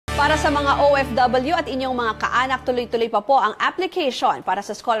Para sa mga OFW at inyong mga kaanak, tuloy-tuloy pa po ang application para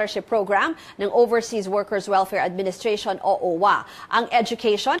sa scholarship program ng Overseas Workers Welfare Administration o Owwa. Ang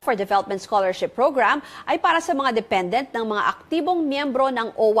Education for Development Scholarship Program ay para sa mga dependent ng mga aktibong miyembro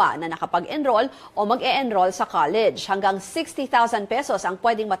ng Owwa na nakapag-enroll o mag-e-enroll sa college. Hanggang 60,000 pesos ang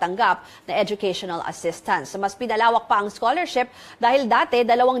pwedeng matanggap na educational assistance. Mas pinalawak pa ang scholarship dahil dati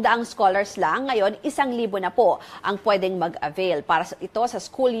 200 scholars lang, ngayon 1,000 na po ang pwedeng mag-avail para ito sa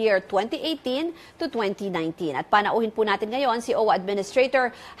school year 2018 to 2019. At panauhin po natin ngayon si Owwa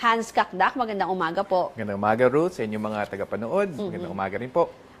Administrator Hans Kakdak. Magandang umaga po. Magandang umaga, Ruth, sa inyong mga tagapanood. Magandang umaga rin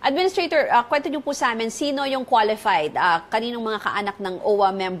po. Administrator, kwento niyo po sa amin, sino yung qualified? Kaninong mga kaanak ng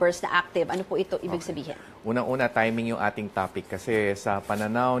Owwa members na active? Ano po ito ibig sabihin? Unang-una, timing yung ating topic kasi sa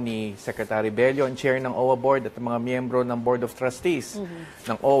pananaw ni Secretary Bello, ang chair ng Owwa Board at mga miyembro ng Board of Trustees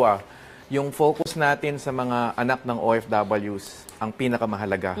ng Owwa, yung focus natin sa mga anak ng OFWs ang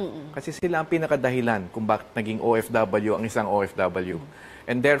pinakamahalaga. Kasi sila ang pinakadahilan kung bakit naging OFW ang isang OFW.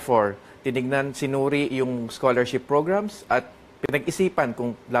 And therefore, sinuri yung scholarship programs at pinag-isipan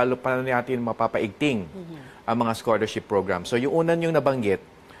kung lalo pa natin mapapaigting ang mga scholarship programs. So yung unan yung nabanggit,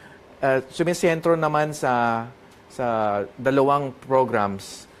 sumisentro naman sa dalawang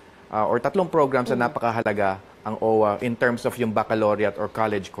programs or tatlong programs na napakahalaga ang Owwa in terms of yung baccalaureate or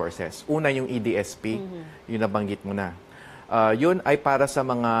college courses. Una yung EDSP, yung nabanggit mo na. Yun ay para sa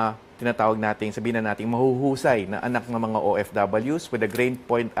mga tinatawag natin, sabihin na natin, mahuhusay na anak ng mga OFWs with a grade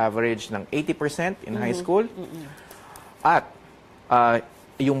point average ng 80% in high school. At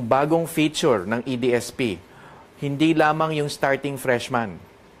yung bagong feature ng EDSP, hindi lamang yung starting freshman.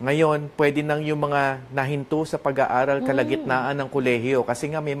 Ngayon, pwede nang yung mga nahinto sa pag-aaral kalagitnaan ng kolehiyo. Kasi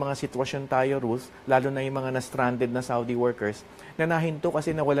nga may mga sitwasyon tayo, Ruth, lalo na yung mga na-stranded na Saudi workers, na nahinto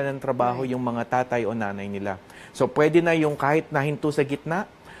kasi nawala ng trabaho yung mga tatay o nanay nila. So, pwede na yung kahit nahinto sa gitna,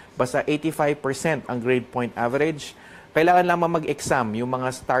 basta 85% ang grade point average. Kailangan lamang mag-exam yung mga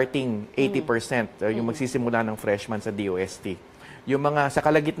starting 80%, yung magsisimula ng freshman sa DOST. Yung mga sa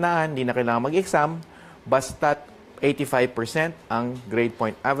kalagitnaan, hindi na kailangan mag-exam, basta't 85% ang grade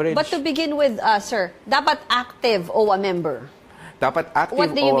point average. But to begin with, sir, dapat active Owwa member. Dapat active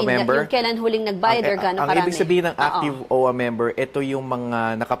What do you Owwa mean? member. Yung kailan huling nagbayad or gano'ng karami? Ang ibig sabihin ng active Owwa member, ito yung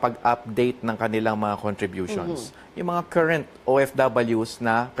mga nakapag-update ng kanilang mga contributions. Yung mga current OFWs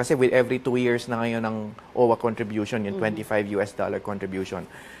na, kasi with every 2 years na ngayon ang Owwa contribution, yung $25 contribution.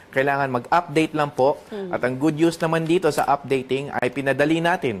 Kailangan mag-update lang po. At ang good news naman dito sa updating ay pinadali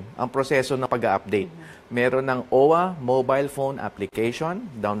natin ang proseso ng pag-update. Meron ng Owwa mobile phone application,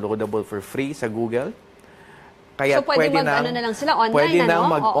 downloadable for free sa Google. Kaya so pwede lang sila online, pwede nang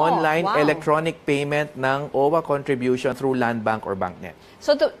mag-online wow. electronic payment ng Owwa contribution through Land Bank or BancNet.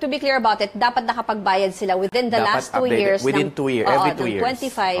 So to be clear about it, dapat nakapagbayad sila within the last 2 years. Within 2 years, every 2 years.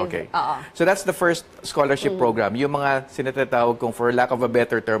 25. Okay. So that's the first scholarship program. Yung mga sinatatawag kung for lack of a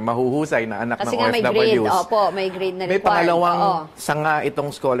better term, mahuhusay na anak kasi ng OFWs. Kasi may grade, may grade na required. May pangalawang sanga itong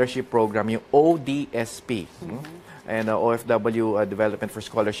scholarship program, yung ODSP. And OFW Development for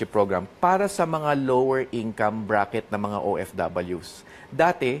Scholarship Program para sa mga lower income bracket na mga OFWs.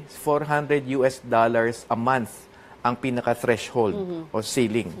 Dati, $400 a month ang pinaka-threshold o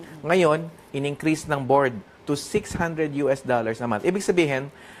ceiling. Ngayon, in-increase ng board to $600 a month. Ibig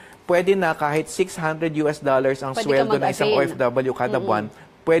sabihin, pwede na kahit $600 ang pwede sweldo ng isang OFW kada buwan,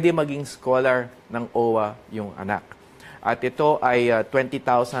 pwede maging scholar ng Owwa yung anak. At ito ay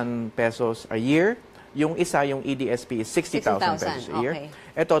 20,000 pesos a year. Yung isa, yung EDSP, is 60,000 pesos a year. Okay.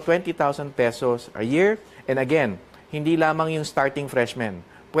 Ito, 20,000 pesos a year. And again, hindi lamang yung starting freshman.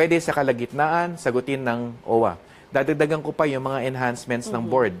 Pwede sa kalagitnaan, sagutin ng Owwa. Dadagdagan ko pa yung mga enhancements ng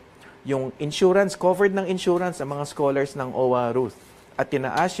board. Yung insurance, covered ng insurance ang mga scholars ng Owwa, Ruth. At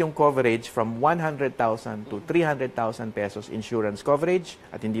tinaas yung coverage from 100,000 to 300,000 pesos insurance coverage.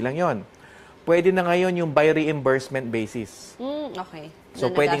 At hindi lang yon. Pwede na ngayon yung by reimbursement basis. Okay. So,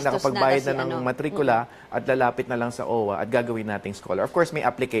 pwedeng nakapagbayad na ng matrikula at lalapit na lang sa Owwa at gagawin nating scholar. Of course, may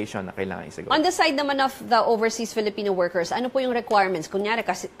application na kailangan isagot. On the side naman of the overseas Filipino workers, ano po yung requirements? Kunyari,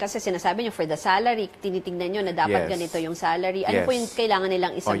 kasi sinasabi nyo for the salary, tinitingnan nyo na dapat ganito yung salary. Ano po yung kailangan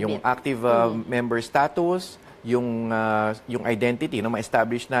nilang isubmit? Yung active member status, yung identity,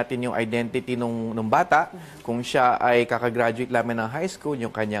 ma-establish natin yung identity nung bata. Kung siya ay kakagraduate lamang ng high school,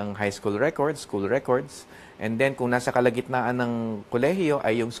 yung kanyang high school records, school records. And then, kung nasa kalagitnaan ng kolehiyo,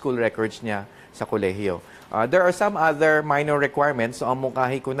 ay yung school records niya sa kolehiyo. There are some other minor requirements. So, ang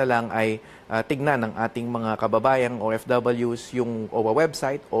mungkahi ko na lang ay tignan ng ating mga kababayang OFWs yung Owwa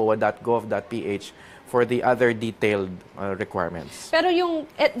website, owwa.gov.ph, for the other detailed requirements. Pero yung,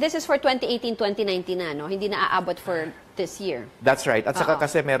 this is for 2018-2019 na, no? Hindi na aabot for this year. That's right. At saka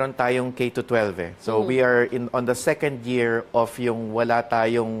kasi meron tayong K-12 eh. So we are on the second year of yung wala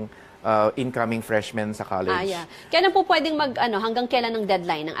tayong incoming freshmen sa college. Yeah. Kailan po pwedeng hanggang kailan ang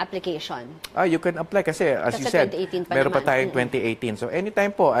deadline ng application? You can apply kasi as you said, meron pa tayong 2018. So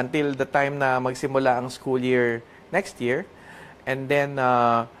anytime po until the time na magsimula ang school year next year. And then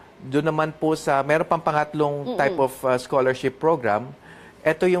doon naman po meron pang pangatlong type of scholarship program.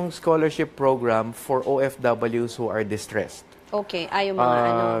 Ito yung scholarship program for OFWs who are distressed. Okay, yung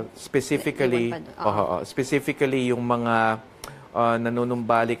mga specifically yung mga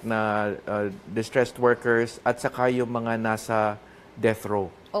nanunumbalik na distressed workers at saka yung mga nasa death row.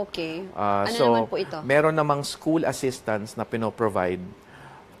 Okay. So, naman po ito? Meron namang school assistance na pinoprovide.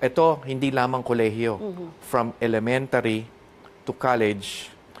 Ito, hindi lamang kolehiyo. From elementary to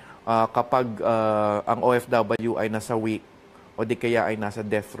college, kapag ang OFW ay nasa week o di kaya ay nasa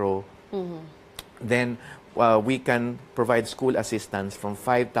death row, then we can provide school assistance from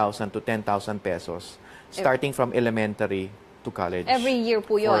 5,000 to 10,000 pesos starting from elementary to college. Every year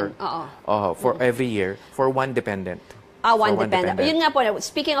po yun? For every year, for one dependent. One dependent. Yun nga po,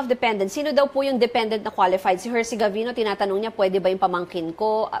 speaking of dependent, sino daw po yung dependent na qualified? Si Hercy Gavino, tinatanong niya, pwede ba yung pamangkin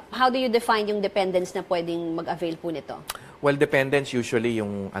ko? How do you define yung dependents na pwedeng mag-avail po nito? Well, dependents usually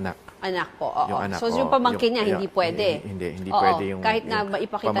yung anak. Anak po, oo. Yung anak, so, yung pamangkin niya, hindi pwede. Hindi pwede yung kahit na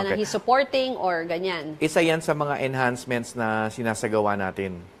maipakita na he's supporting or ganyan. Isa yan sa mga enhancements na sinasagawa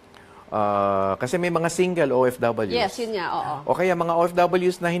natin. Kasi may mga single OFWs. Yes, yun nga, oo. O kaya mga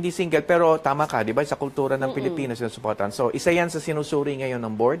OFWs na hindi single, pero tama ka, di ba? Sa kultura ng Pilipinas sinusuportan. So, isa yan sa sinusuri ngayon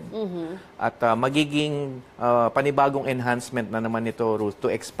ng board. At magiging panibagong enhancement na naman ito, Ruth, to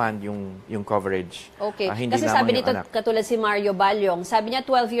expand yung coverage. Okay. Hindi Kasi sabi nito, anak. katulad si Mario Balyong, sabi niya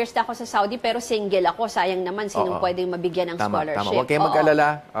 12 years na ako sa Saudi, pero single ako. Sayang naman, sinong pwedeng mabigyan ng scholarship? Tama. Huwag kayong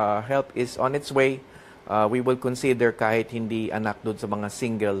mag-alala. Help is on its way. We will consider kahit hindi anak doon sa mga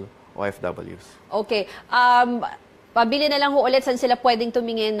single OFWs. Okay. Pabili na lang ho ulit saan sila pwedeng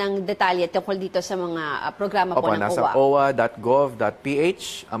tumingin ng detalye tungkol dito sa mga programa po ng nasa Owwa.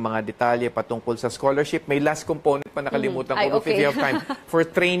 Owwa.gov.ph ang mga detalye patungkol sa scholarship. May last component pa nakalimutan ko if you have time. For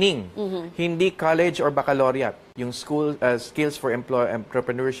training, hindi college or baccalaureate. Yung school skills for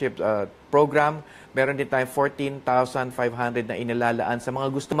entrepreneurship program, meron din tayong 14,500 na inilalaan sa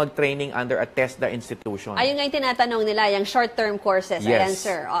mga gusto mag-training under a TESDA institution. Ayun nga yung tinatanong nila, yung short-term courses. Ayan,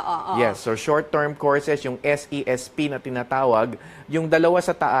 sir. Yes, so short-term courses, yung SESP na tinatawag, yung dalawa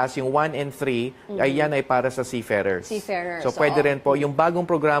sa taas, yung 1 and 3, yan ay para sa seafarers. Seafarers. So pwede rin po, yung bagong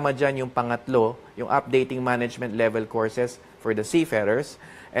programa dyan, yung pangatlo, yung updating management level courses for the seafarers.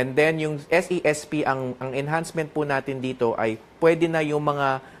 And then yung SESP, ang enhancement po natin dito ay pwede na yung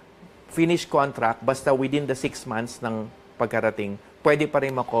mga finish contract basta within the 6 months ng pagkarating, pwede pa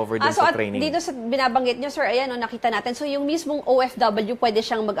rin ma-cover din sa training. Dito sa binabanggit nyo, sir, ayan, nakita natin. So, yung mismong OFW, pwede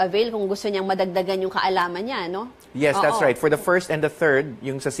siyang mag-avail kung gusto niyang madagdagan yung kaalaman niya, no? Yes, that's right. For the first and the third,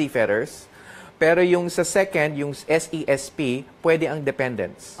 yung sa seafarers. Pero yung sa second, yung SESP, pwede ang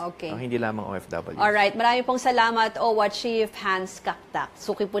dependents. Okay. Hindi lamang OFW. Alright, marami pong salamat, Owwa Chief Hans Kaktak.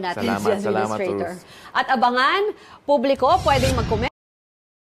 Suki po natin si Administrator. Ruth. At abangan, publiko, pwedeng mag-comment.